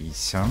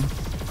decrease,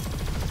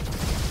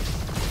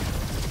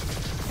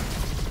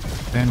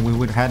 then we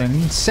would have an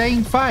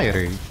insane fire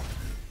rate.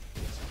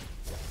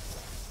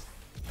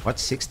 What,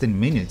 16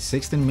 minutes?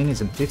 16 minutes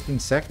and 15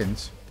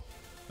 seconds?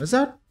 Is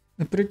that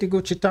a pretty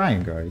good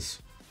time,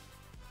 guys?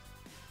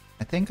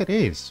 I think it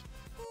is.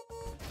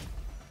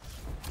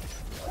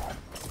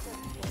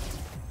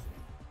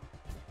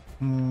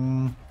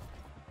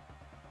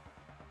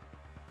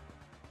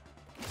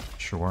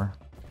 Sure.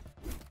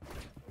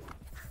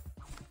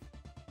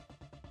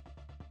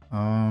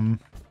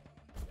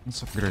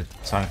 Let's upgrade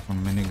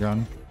Typhoon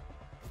Minigun.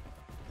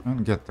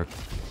 And get the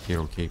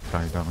hero cape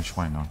fire damage,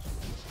 why not?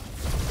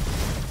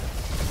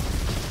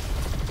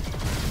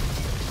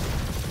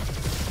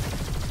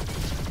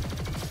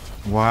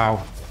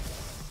 Wow.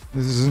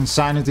 This is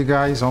insanity,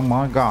 guys. Oh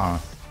my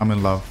god. I'm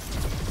in love.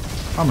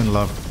 I'm in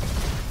love.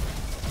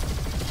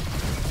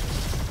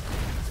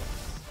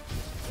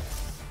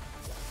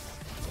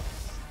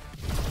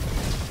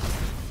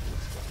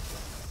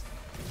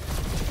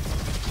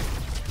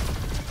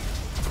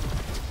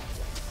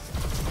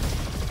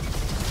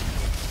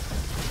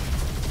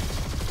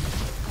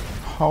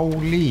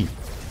 Holy.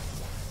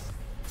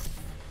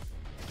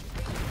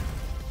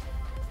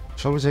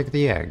 Shall we take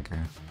the egg?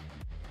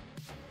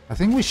 I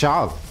think we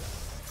shall.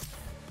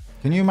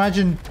 Can you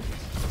imagine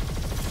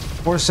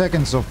 4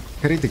 seconds of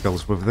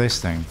criticals with this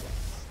thing?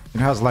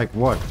 It has like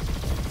what?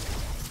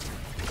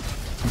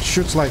 It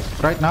shoots like,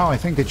 right now I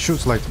think it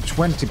shoots like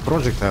 20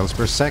 projectiles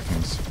per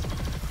second.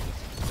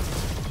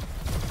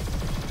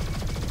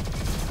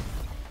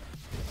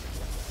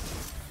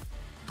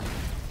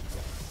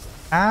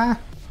 Ah!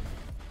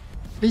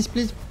 Please,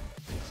 please.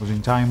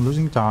 Losing time,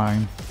 losing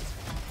time.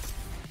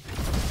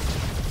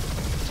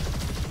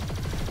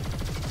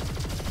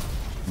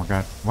 Oh my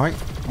god. Why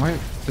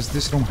does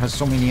this room has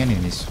so many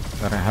enemies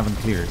that I haven't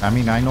cleared? I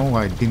mean, I know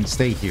I didn't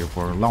stay here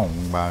for long,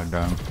 but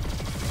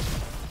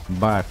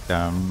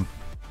come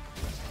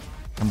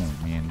on,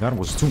 man. That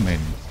was too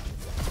many.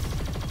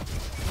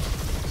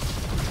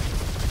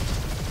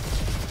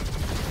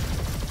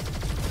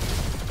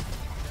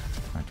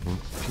 Right, we'll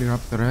clear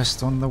up the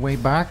rest on the way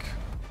back.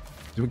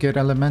 Do we get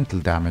elemental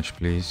damage,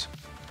 please?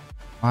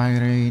 Fire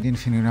rate,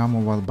 infinite ammo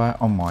while back.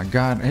 Oh my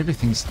god,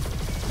 everything's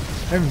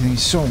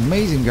so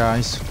amazing,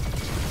 guys.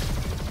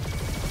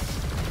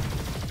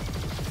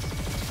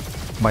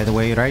 By the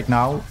way, right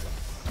now,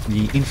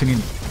 the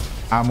infinite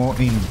ammo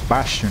in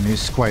Bastion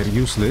is quite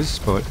useless,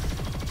 but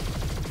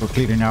for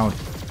clearing out,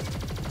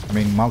 I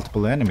mean,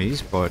 multiple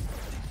enemies, but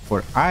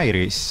for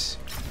Iris,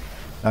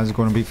 that's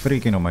gonna be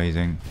freaking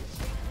amazing.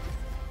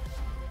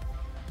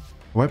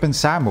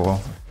 Weapons ammo.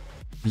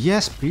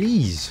 Yes,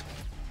 please.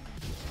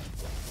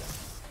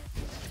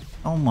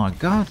 Oh my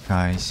god,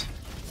 guys.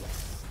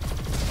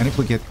 And if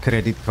we get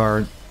credit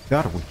card,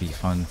 that would be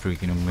fun,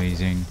 freaking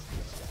amazing.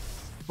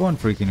 Fun,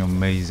 freaking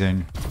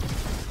amazing.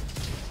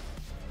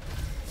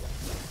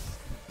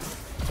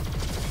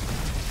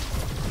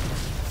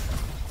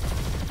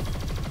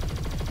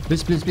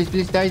 Please, please, please,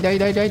 please, die, die,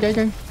 die, die, die,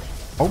 die.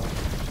 Oh,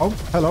 oh,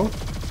 hello.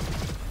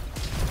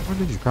 Where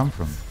did you come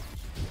from?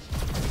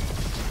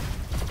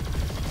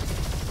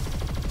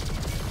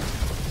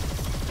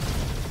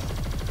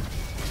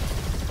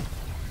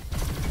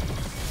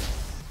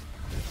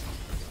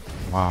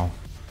 Wow.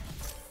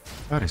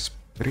 That is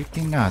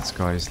freaking nuts,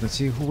 guys. Let's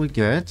see who we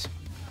get.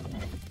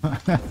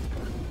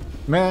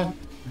 Man,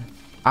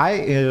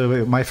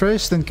 my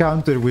first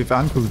encounter with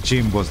Uncle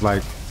Jim was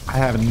like, I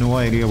have no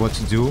idea what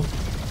to do.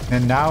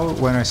 And now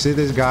when I see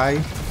this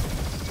guy,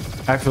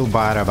 I feel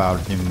bad about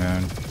him,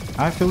 man.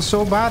 I feel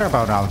so bad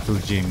about Uncle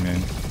Jim,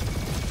 man.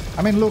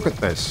 I mean, look at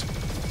this.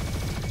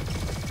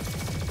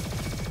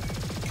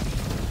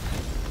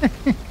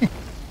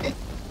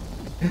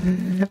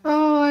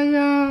 Oh my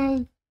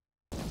god.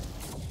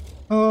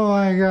 Oh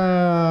my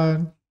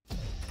god.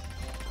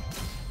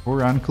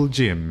 Poor Uncle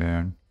Jim,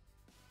 man.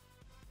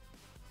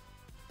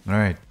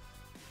 Alright.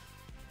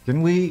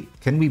 Can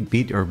we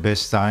beat our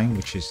best time,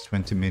 which is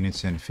 20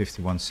 minutes and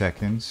 51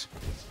 seconds?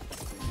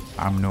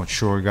 I'm not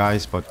sure,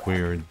 guys, but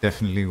we're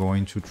definitely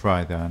going to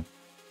try that.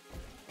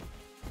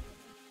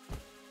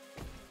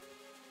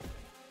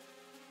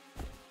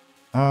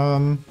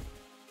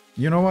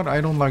 You know what?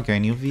 I don't like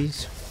any of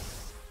these.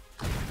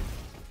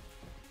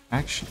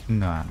 Actually,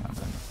 no.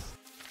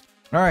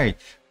 Alright,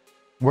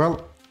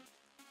 well,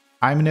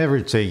 I'm never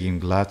taking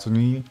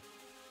Gluttony.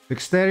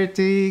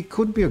 Dexterity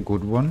could be a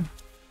good one.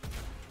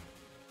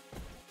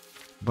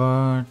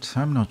 But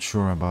I'm not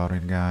sure about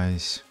it,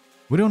 guys.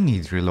 We don't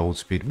need reload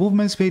speed.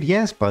 Movement speed,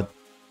 yes, but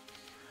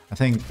I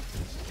think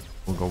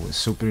we'll go with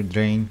Super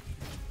Drain.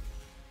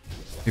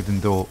 Even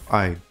though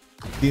I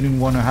didn't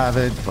want to have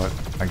it, but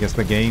I guess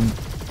the game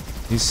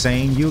is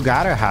saying you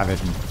gotta have it,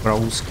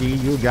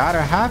 broski. You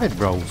gotta have it,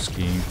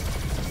 broski.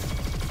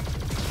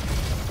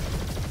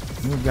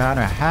 You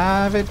gotta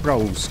have it,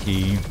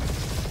 broski.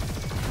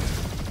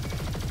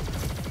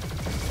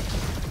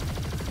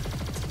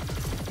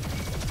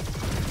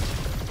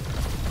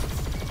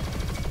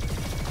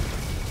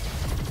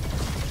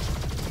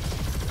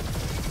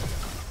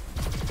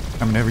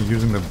 I'm never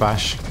using the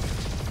bash.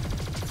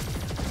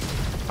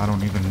 I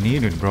don't even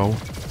need it, bro.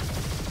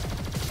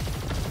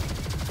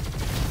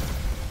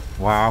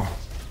 Wow.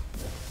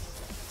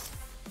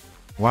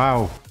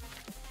 Wow.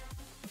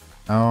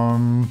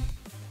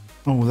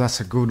 Oh, that's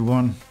a good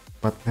one.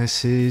 But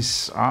this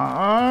is...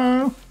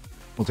 we'll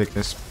take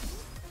this.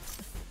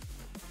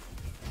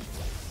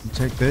 We'll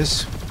take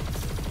this.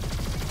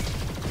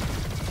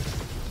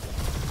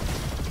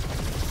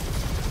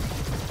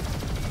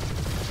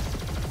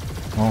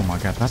 Oh my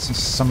god, that's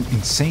some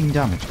insane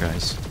damage,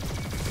 guys.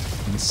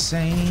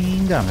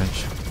 Insane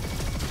damage.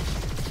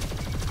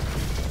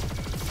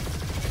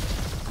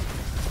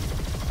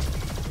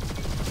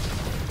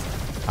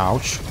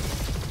 Ouch.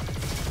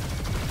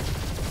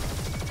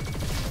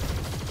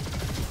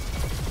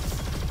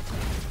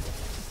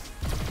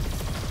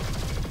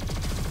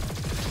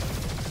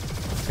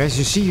 Guys,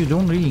 you see, you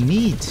don't really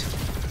need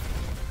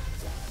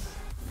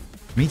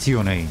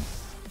Meteor.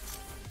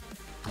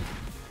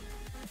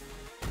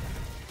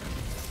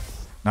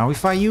 Now,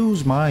 if I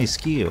use my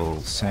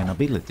skills and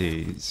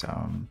abilities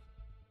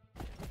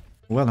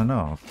well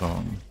enough,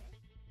 we'll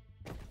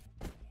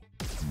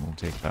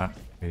take that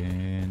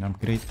and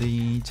upgrade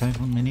the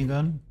Typhoon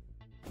Minigun.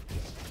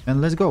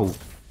 And let's go.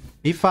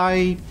 If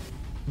I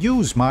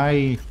use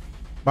my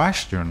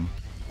Bastion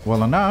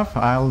well enough,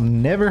 I'll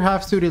never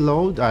have to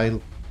reload.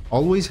 I'll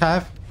always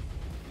have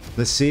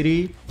the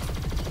city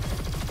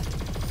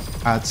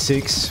at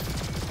 6.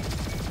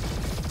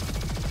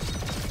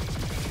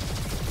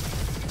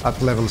 At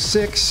level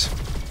 6.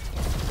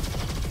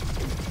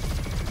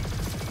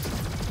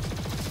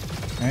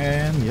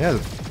 And yeah,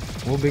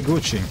 we'll be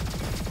Gucci.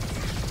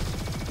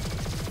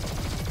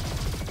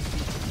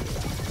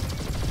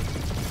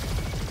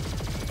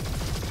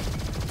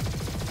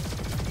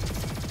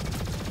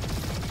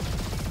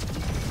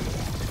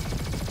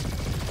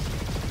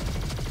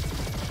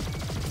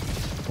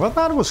 Well,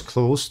 that was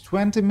close.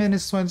 20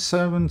 minutes,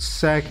 27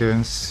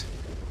 seconds.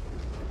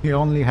 You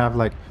only have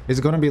like... It's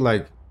gonna be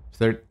like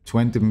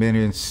 20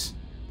 minutes,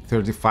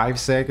 35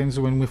 seconds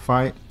when we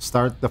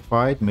start the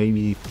fight.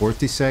 Maybe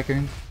 40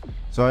 seconds.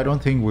 So I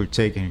don't think we're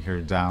taking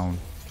her down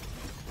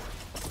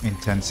in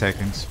 10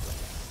 seconds.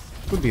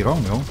 Could be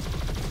wrong though.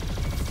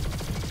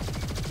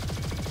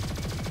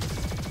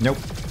 Nope.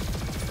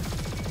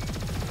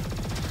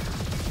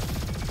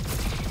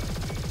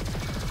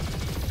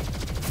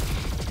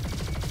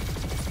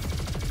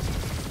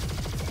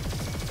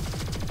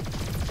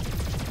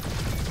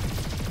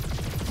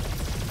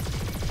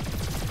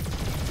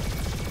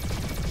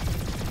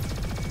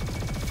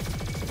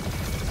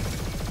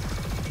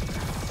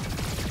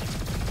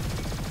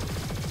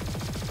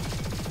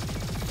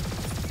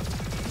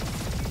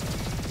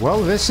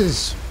 Well, this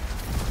is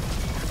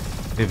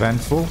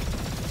eventful.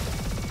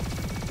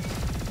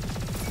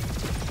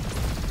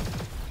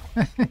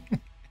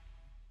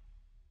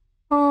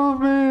 Oh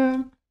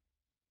man.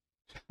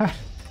 Yeah,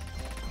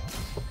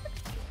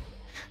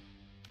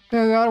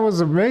 that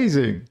was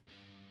amazing.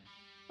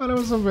 That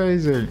was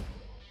amazing.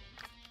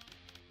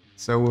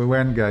 So we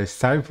went, guys.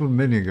 Typhoon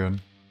Minigun,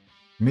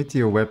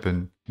 Meteor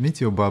Weapon,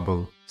 Meteor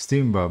Bubble,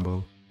 Steam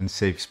Bubble, and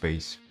Safe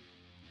Space.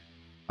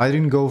 I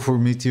didn't go for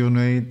Meteor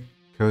Nade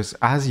because,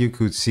 as you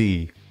could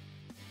see,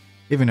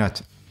 even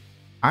at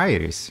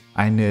Iris,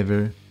 I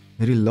never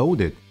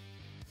reloaded.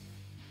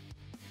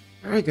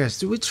 Alright guys,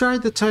 do we try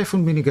the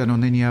Typhoon Minigun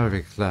on any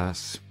other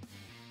class?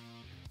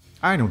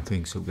 I don't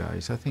think so,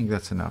 guys. I think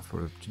that's enough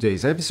for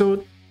today's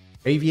episode.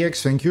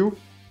 AVX, thank you.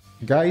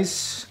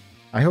 Guys,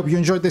 I hope you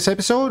enjoyed this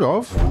episode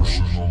of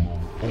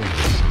Arsenal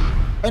Odyssey.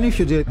 And if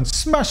you did,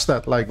 smash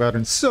that like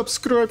button,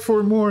 subscribe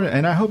for more,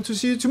 and I hope to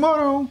see you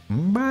tomorrow.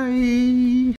 Bye!